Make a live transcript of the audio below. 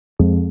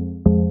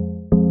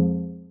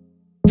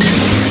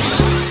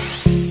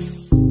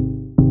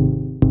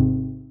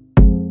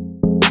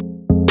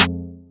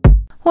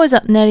What is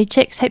up, nerdy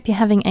chicks? Hope you're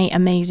having an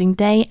amazing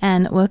day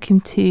and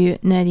welcome to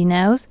Nerdy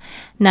Nails.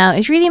 Now,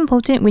 it's really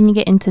important when you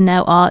get into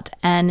nail art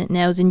and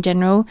nails in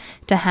general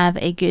to have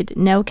a good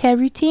nail care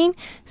routine.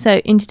 So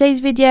in today's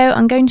video,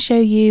 I'm going to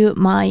show you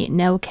my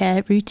nail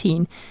care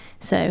routine.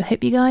 So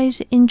hope you guys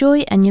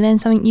enjoy and you learn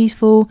something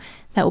useful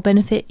that will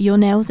benefit your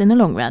nails in the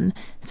long run.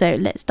 So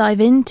let's dive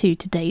into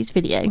today's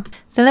video.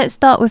 So let's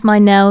start with my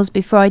nails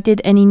before I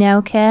did any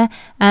nail care,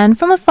 and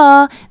from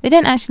afar they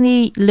don't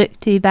actually look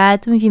too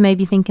bad. Some of you may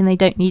be thinking they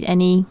don't need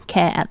any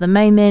care at the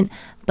moment,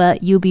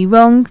 but you'll be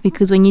wrong,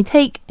 because when you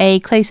take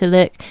a closer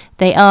look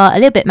they are a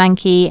little bit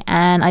manky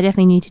and I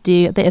definitely need to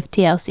do a bit of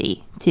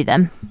TLC to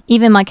them.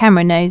 Even my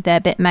camera knows they're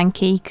a bit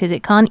manky because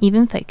it can't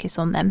even focus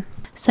on them.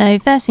 So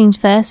first things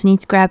first, we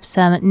need to grab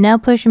some nail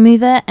polish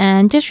remover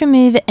and just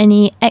remove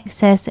any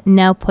excess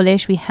nail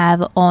polish we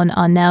have on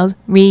our nails.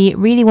 We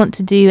really want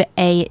to do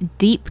a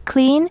deep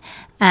clean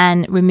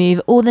and remove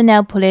all the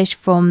nail polish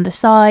from the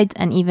sides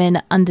and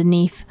even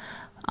underneath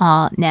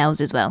our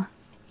nails as well.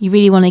 You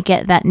really want to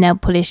get that nail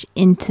polish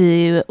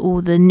into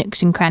all the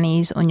nooks and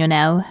crannies on your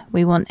nail.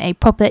 We want a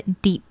proper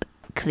deep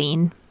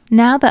clean.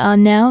 Now that our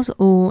nails are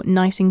all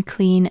nice and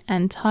clean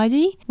and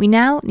tidy, we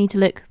now need to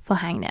look for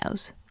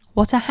hangnails.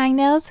 What are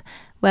hangnails?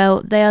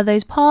 Well, they are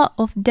those part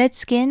of dead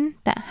skin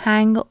that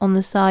hang on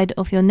the side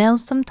of your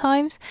nails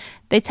sometimes.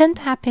 They tend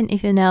to happen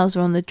if your nails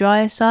are on the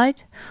drier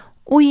side.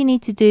 All you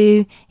need to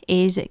do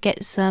is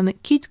get some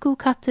cuticle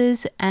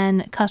cutters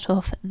and cut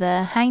off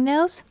the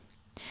hangnails.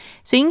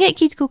 So you can get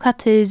cuticle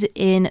cutters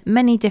in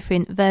many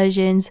different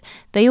versions.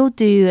 They all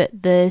do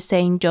the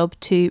same job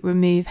to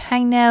remove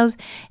hangnails.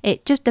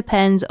 It just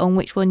depends on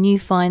which one you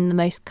find the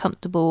most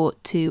comfortable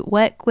to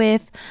work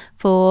with.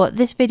 For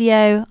this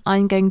video,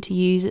 I'm going to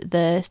use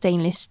the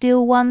stainless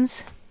steel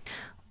ones.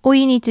 All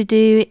you need to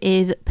do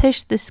is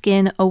push the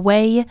skin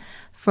away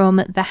from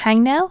the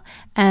hangnail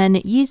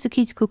and use the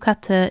cuticle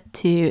cutter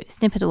to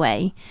snip it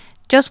away.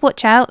 Just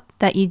watch out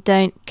that you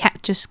don't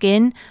catch your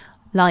skin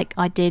like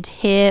I did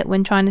here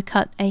when trying to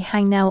cut a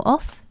hangnail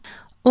off.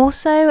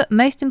 Also,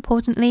 most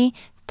importantly,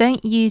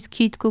 don't use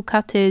cuticle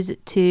cutters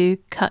to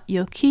cut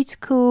your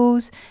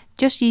cuticles,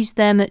 just use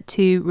them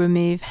to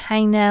remove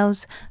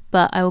hangnails,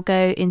 but I will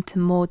go into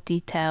more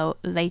detail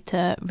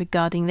later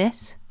regarding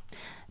this.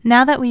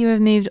 Now that we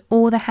removed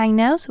all the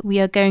hangnails, we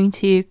are going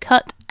to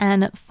cut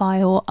and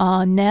file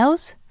our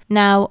nails.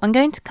 Now I'm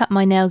going to cut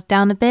my nails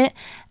down a bit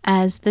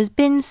as there's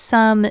been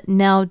some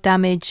nail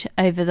damage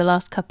over the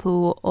last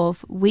couple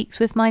of weeks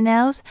with my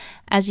nails.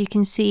 As you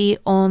can see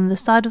on the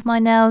side of my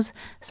nails,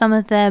 some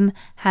of them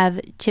have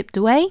chipped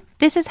away.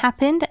 This has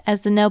happened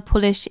as the nail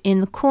polish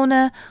in the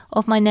corner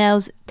of my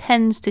nails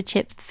tends to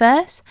chip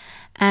first,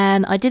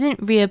 and I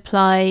didn't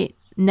reapply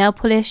nail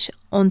polish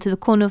onto the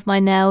corner of my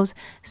nails,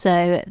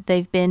 so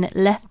they've been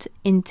left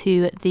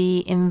into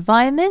the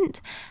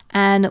environment,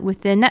 and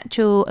with the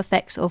natural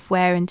effects of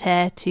wear and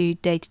tear to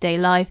day-to-day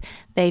life,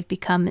 they've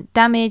become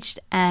damaged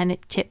and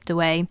chipped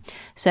away.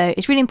 So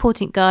it's really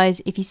important,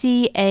 guys, if you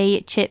see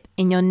a chip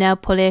in your nail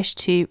polish,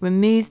 to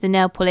remove the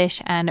nail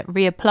polish and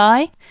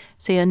reapply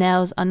so your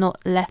nails are not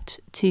left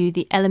to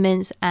the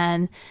elements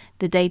and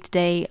the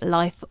day-to-day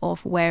life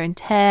of wear and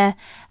tear,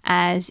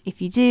 as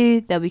if you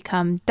do, they'll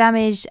become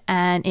damaged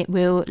and it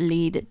will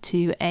lead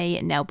to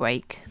a nail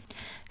break.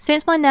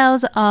 Since my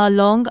nails are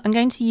long, I'm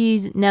going to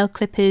use nail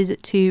clippers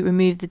to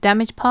remove the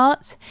damaged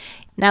parts.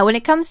 Now, when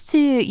it comes to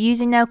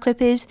using nail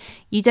clippers,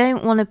 you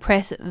don't want to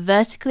press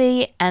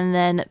vertically and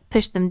then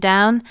push them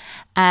down,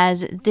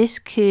 as this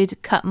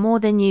could cut more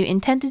than you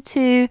intended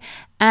to,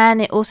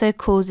 and it also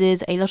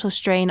causes a lot of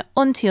strain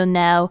onto your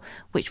nail,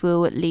 which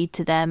will lead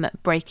to them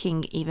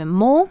breaking even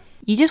more.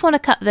 You just want to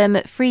cut them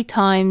 3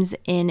 times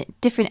in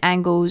different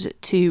angles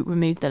to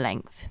remove the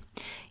length.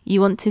 You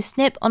want to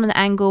snip on an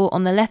angle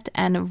on the left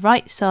and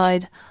right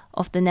side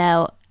of the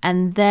nail,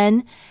 and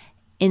then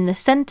in the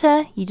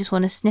center you just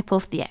want to snip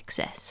off the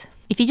excess.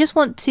 If you just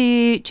want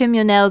to trim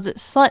your nails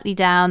slightly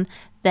down,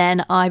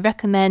 then I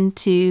recommend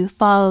to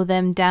file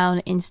them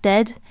down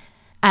instead,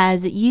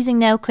 as using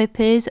nail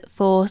clippers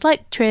for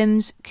slight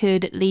trims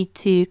could lead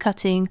to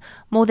cutting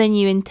more than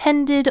you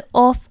intended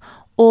off,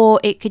 or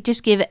it could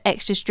just give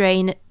extra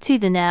strain to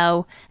the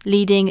nail,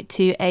 leading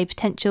to a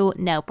potential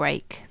nail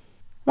break.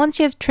 Once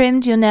you have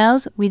trimmed your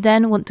nails, we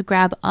then want to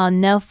grab our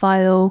nail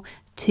file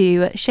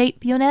to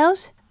shape your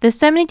nails. There's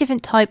so many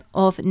different types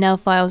of nail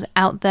files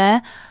out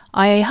there.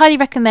 I highly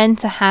recommend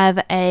to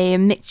have a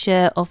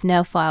mixture of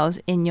nail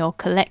files in your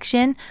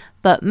collection,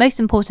 but most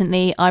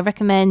importantly, I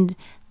recommend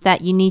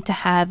that you need to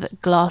have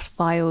glass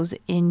files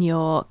in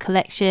your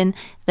collection.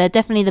 They're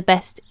definitely the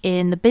best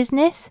in the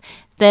business.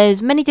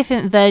 There's many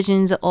different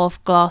versions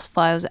of glass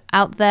files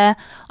out there.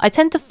 I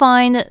tend to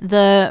find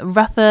the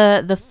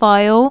rougher the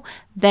file,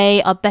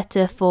 they are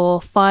better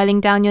for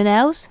filing down your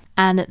nails,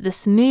 and the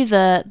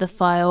smoother the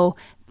file,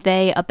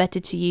 they are better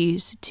to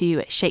use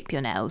to shape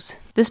your nails.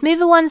 The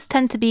smoother ones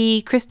tend to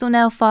be crystal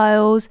nail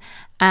files,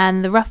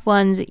 and the rough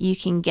ones you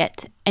can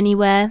get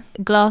anywhere.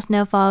 Glass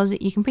nail files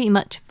you can pretty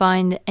much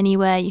find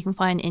anywhere. You can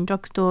find in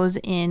drugstores,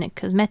 in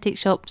cosmetic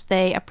shops.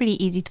 They are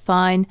pretty easy to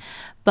find.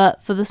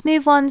 But for the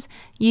smooth ones,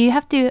 you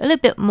have to do a little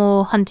bit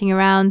more hunting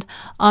around.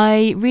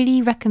 I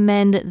really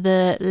recommend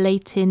the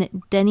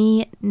Leighton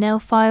Denny nail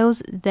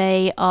files.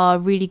 They are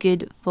really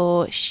good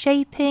for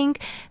shaping.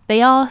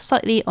 They are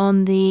slightly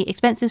on the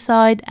expensive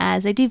side,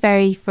 as they do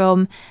vary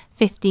from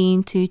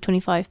 £15 to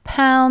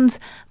 £25,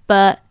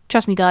 but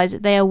trust me guys,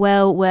 they are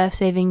well worth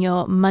saving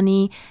your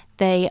money.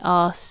 They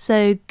are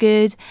so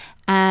good,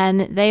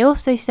 and they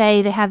also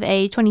say they have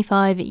a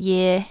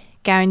 25-year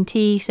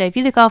guarantee, so if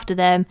you look after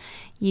them,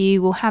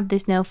 you will have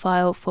this nail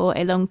file for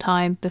a long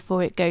time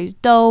before it goes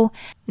dull.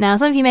 Now,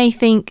 some of you may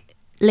think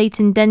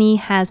Leighton Denny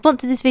has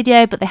sponsored this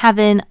video, but they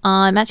haven't.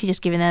 I'm actually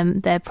just giving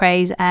them their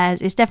praise,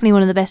 as it's definitely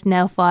one of the best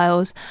nail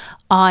files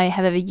I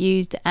have ever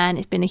used, and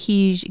it's been a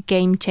huge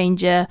game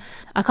changer.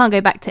 I can't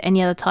go back to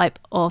any other type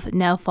of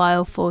nail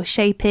file for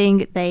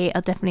shaping. They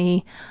are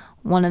definitely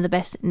one of the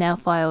best nail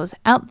files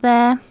out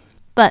there.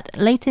 But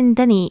Leighton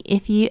Denny,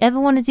 if you ever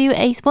want to do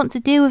a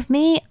sponsored deal with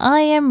me,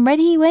 I am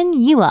ready when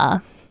you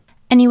are.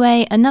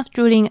 Anyway, enough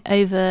drooling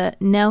over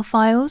nail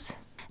files.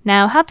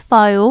 Now, how to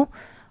file.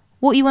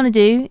 What you want to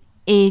do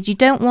is you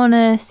don't want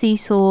to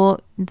seesaw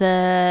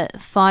the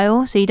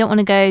file, so you don't want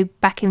to go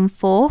back and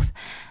forth,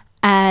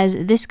 as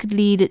this could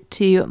lead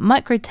to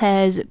micro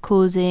tears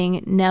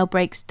causing nail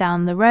breaks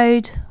down the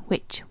road,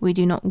 which we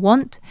do not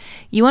want.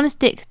 You want to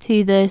stick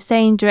to the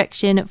same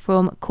direction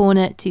from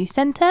corner to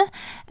center,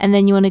 and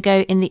then you want to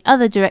go in the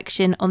other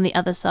direction on the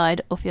other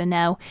side of your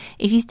nail.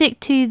 If you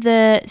stick to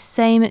the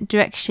same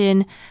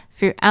direction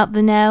throughout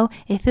the nail,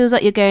 it feels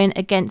like you're going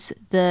against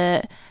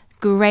the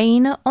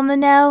grain on the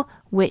nail,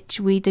 which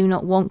we do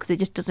not want because it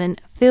just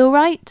doesn't feel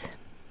right.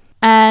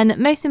 And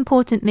most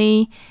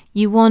importantly,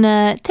 you want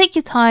to take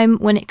your time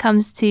when it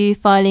comes to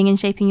filing and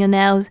shaping your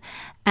nails,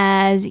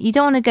 as you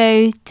don't want to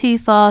go too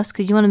fast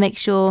because you want to make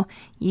sure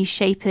you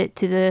shape it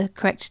to the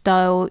correct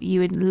style you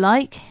would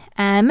like.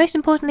 And most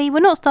importantly, we're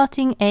not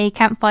starting a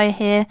campfire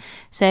here,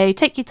 so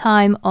take your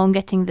time on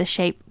getting the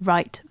shape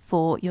right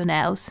for your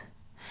nails.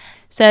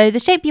 So the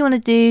shape you want to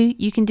do,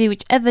 you can do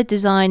whichever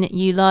design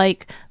you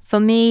like. For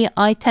me,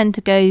 I tend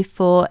to go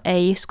for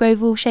a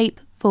scroval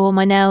shape for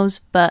my nails,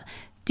 but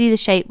do the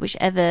shape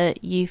whichever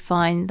you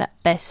find that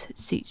best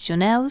suits your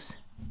nails.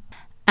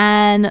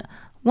 And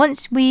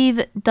once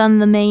we've done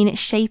the main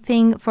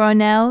shaping for our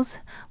nails,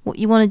 what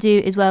you want to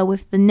do as well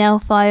with the nail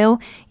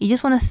file, you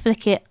just want to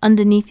flick it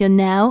underneath your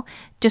nail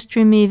just to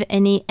remove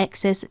any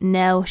excess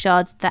nail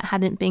shards that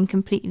hadn't been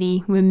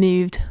completely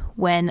removed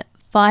when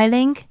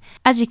filing.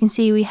 As you can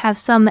see, we have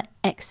some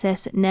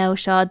excess nail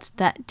shards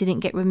that didn't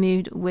get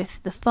removed with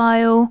the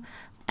file,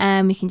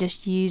 and we can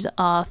just use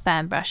our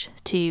fan brush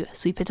to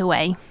sweep it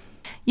away.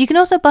 You can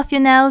also buff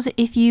your nails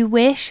if you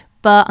wish,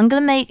 but I'm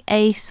going to make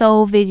a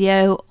sole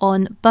video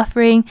on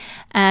buffering,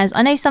 as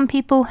I know some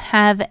people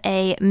have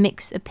a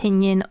mixed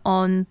opinion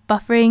on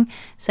buffering,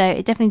 so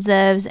it definitely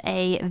deserves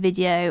a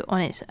video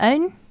on its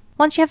own.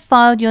 Once you have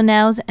filed your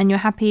nails and you're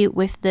happy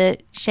with the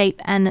shape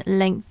and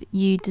length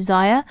you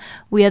desire,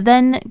 we are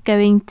then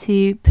going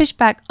to push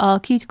back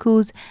our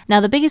cuticles. Now,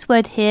 the biggest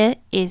word here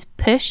is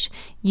push.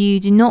 You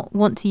do not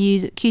want to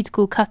use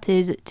cuticle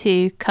cutters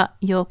to cut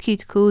your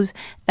cuticles.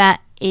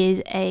 That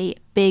is a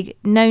big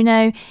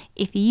no-no.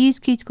 If you use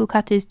cuticle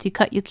cutters to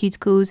cut your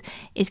cuticles,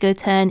 it's going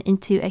to turn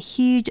into a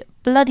huge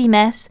bloody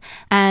mess,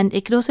 and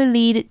it could also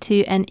lead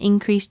to an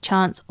increased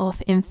chance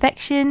of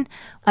infection.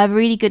 I have a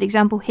really good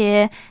example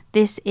here.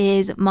 This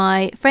is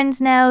my friend's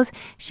nails.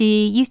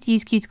 She used to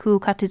use cuticle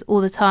cutters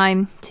all the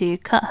time to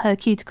cut her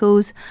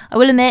cuticles. I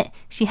will admit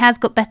she has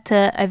got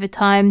better over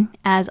time,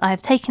 as I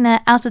have taken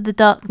her out of the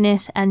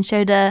darkness and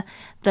showed her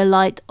the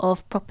light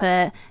of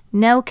proper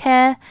nail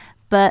care.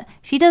 But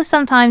she does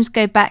sometimes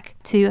go back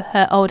to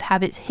her old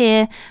habits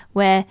here,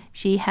 where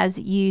she has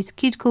used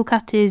cuticle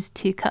cutters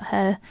to cut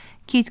her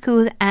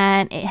cuticles,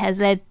 and it has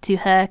led to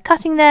her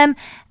cutting them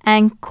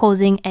and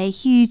causing a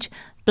huge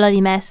bloody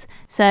mess.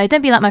 So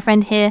don't be like my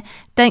friend here,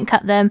 don't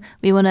cut them.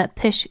 We want to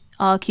push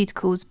our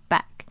cuticles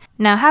back.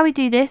 Now, how we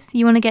do this,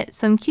 you want to get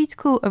some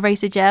cuticle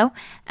eraser gel,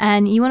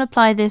 and you want to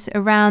apply this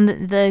around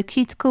the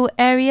cuticle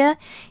area.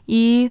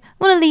 You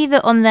want to leave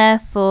it on there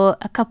for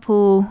a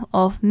couple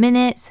of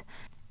minutes,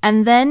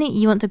 and then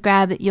you want to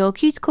grab your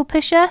cuticle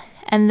pusher,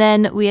 and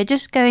then we are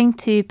just going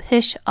to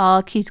push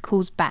our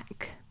cuticles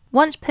back.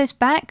 Once pushed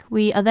back,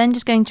 we are then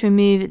just going to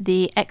remove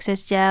the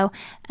excess gel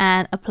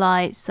and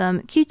apply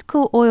some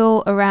cuticle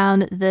oil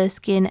around the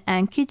skin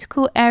and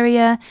cuticle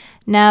area.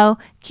 Now,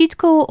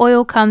 cuticle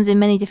oil comes in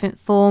many different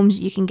forms.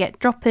 You can get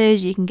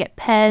droppers, you can get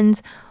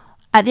pens.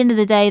 At the end of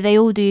the day, they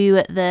all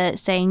do the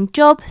same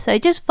job, so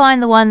just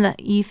find the one that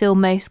you feel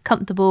most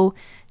comfortable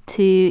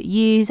to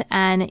use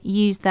and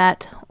use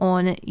that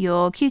on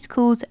your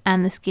cuticles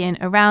and the skin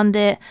around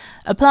it.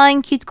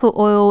 Applying cuticle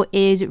oil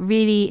is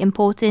really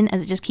important,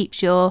 as it just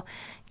keeps your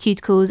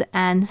cuticles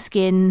and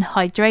skin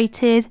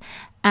hydrated,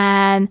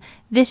 and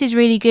this is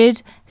really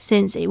good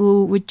since it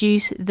will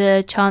reduce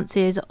the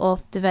chances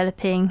of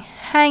developing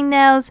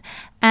hangnails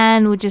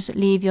and will just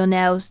leave your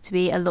nails to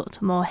be a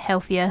lot more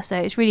healthier. So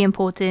it's really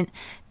important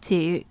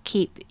to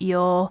keep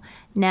your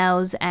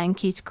nails and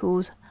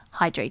cuticles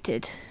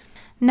hydrated.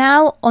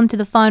 Now onto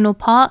the final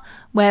part,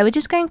 where we're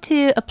just going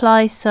to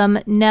apply some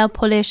nail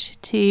polish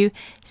to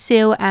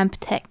seal and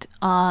protect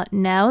our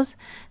nails.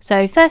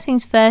 So first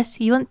things first,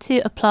 you want to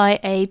apply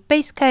a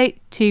base coat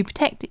to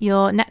protect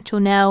your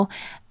natural nail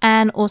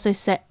and also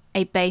set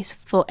a base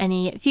for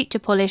any future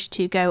polish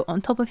to go on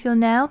top of your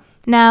nail.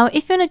 Now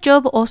if you're in a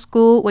job or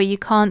school where you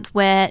can't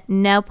wear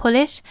nail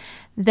polish,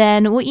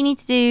 then what you need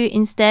to do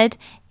instead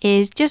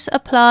is just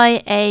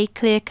apply a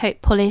clear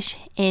coat polish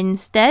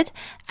instead,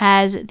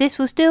 as this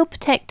will still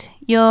protect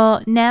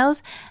your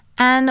nails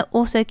and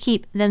also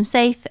keep them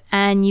safe,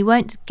 and you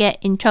won't get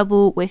in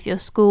trouble with your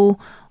school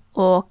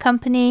or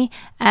company,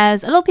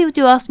 as a lot of people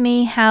do ask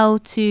me how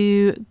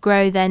to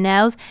grow their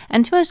nails.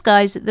 And to be honest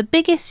guys, the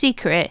biggest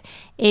secret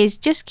is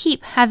just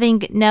keep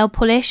having nail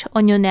polish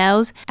on your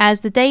nails,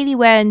 as the daily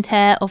wear and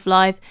tear of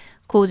life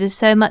causes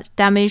so much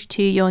damage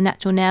to your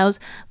natural nails,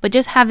 but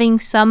just having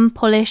some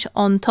polish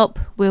on top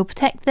will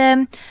protect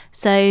them.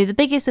 So the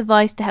biggest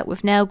advice to help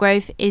with nail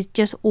growth is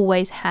just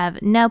always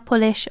have nail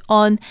polish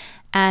on,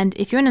 and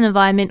if you're in an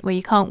environment where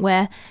you can't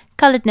wear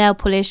coloured nail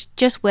polish,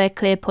 just wear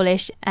clear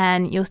polish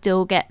and you'll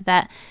still get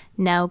that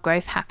nail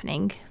growth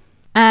happening.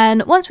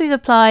 And once we've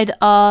applied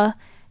our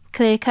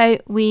clear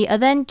coat, we are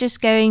then just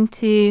going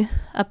to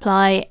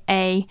apply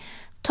a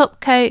top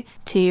coat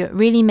to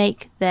really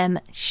make them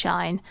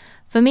shine.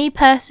 For me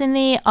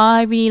personally,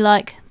 I really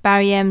like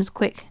Barry M's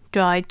Quick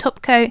Dry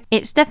Top Coat.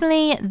 It's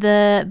definitely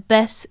the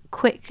best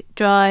quick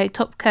dry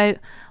top coat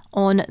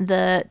on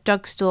the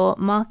drugstore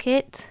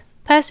market.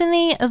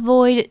 Personally,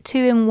 avoid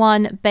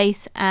 2-in-1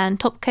 base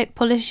and top coat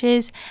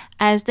polishes,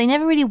 as they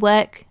never really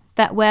work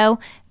that well.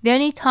 The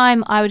only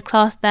time I would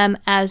class them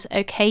as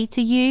okay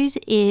to use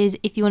is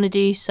if you want to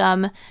do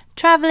some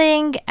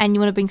traveling and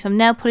you want to bring some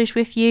nail polish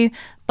with you,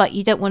 but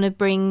you don't want to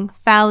bring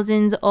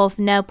thousands of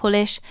nail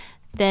polish.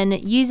 Then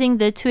using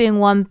the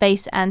 2-in-1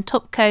 base and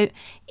top coat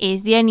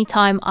is the only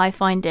time I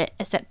find it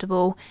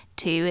acceptable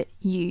to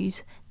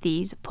use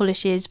these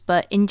polishes,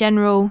 but in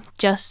general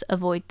just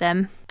avoid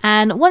them.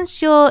 And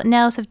once your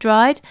nails have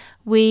dried,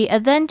 we are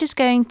then just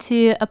going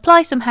to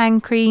apply some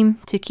hand cream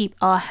to keep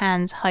our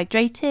hands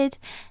hydrated.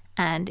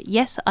 And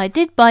yes, I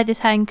did buy this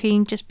hand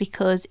cream just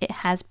because it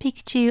has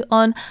Pikachu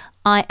on.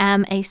 I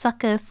am a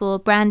sucker for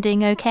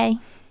branding, okay?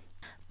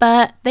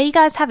 But there you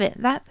guys have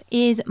it. That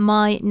is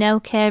my nail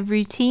care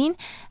routine.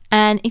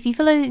 And if you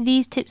follow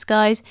these tips,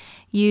 guys,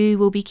 you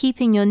will be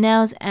keeping your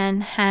nails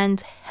and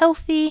hands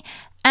healthy,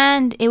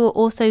 and it will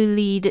also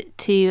lead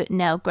to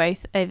nail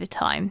growth over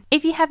time.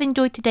 If you have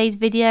enjoyed today's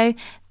video,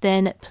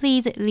 then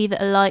please leave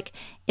it a like.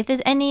 If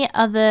there's any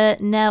other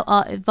nail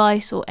art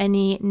advice or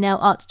any nail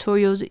art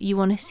tutorials you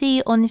want to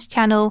see on this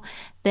channel,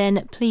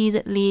 then please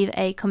leave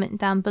a comment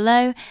down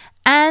below.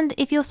 And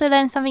if you also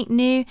learn something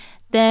new,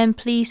 then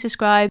please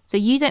subscribe so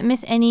you don't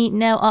miss any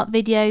nail art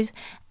videos,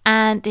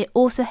 and it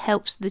also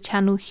helps the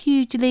channel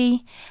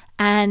hugely.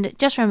 And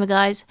just remember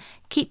guys,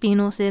 keep being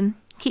awesome,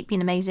 keep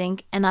being amazing,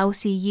 and I will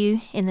see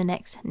you in the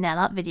next nail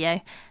art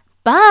video.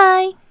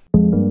 Bye!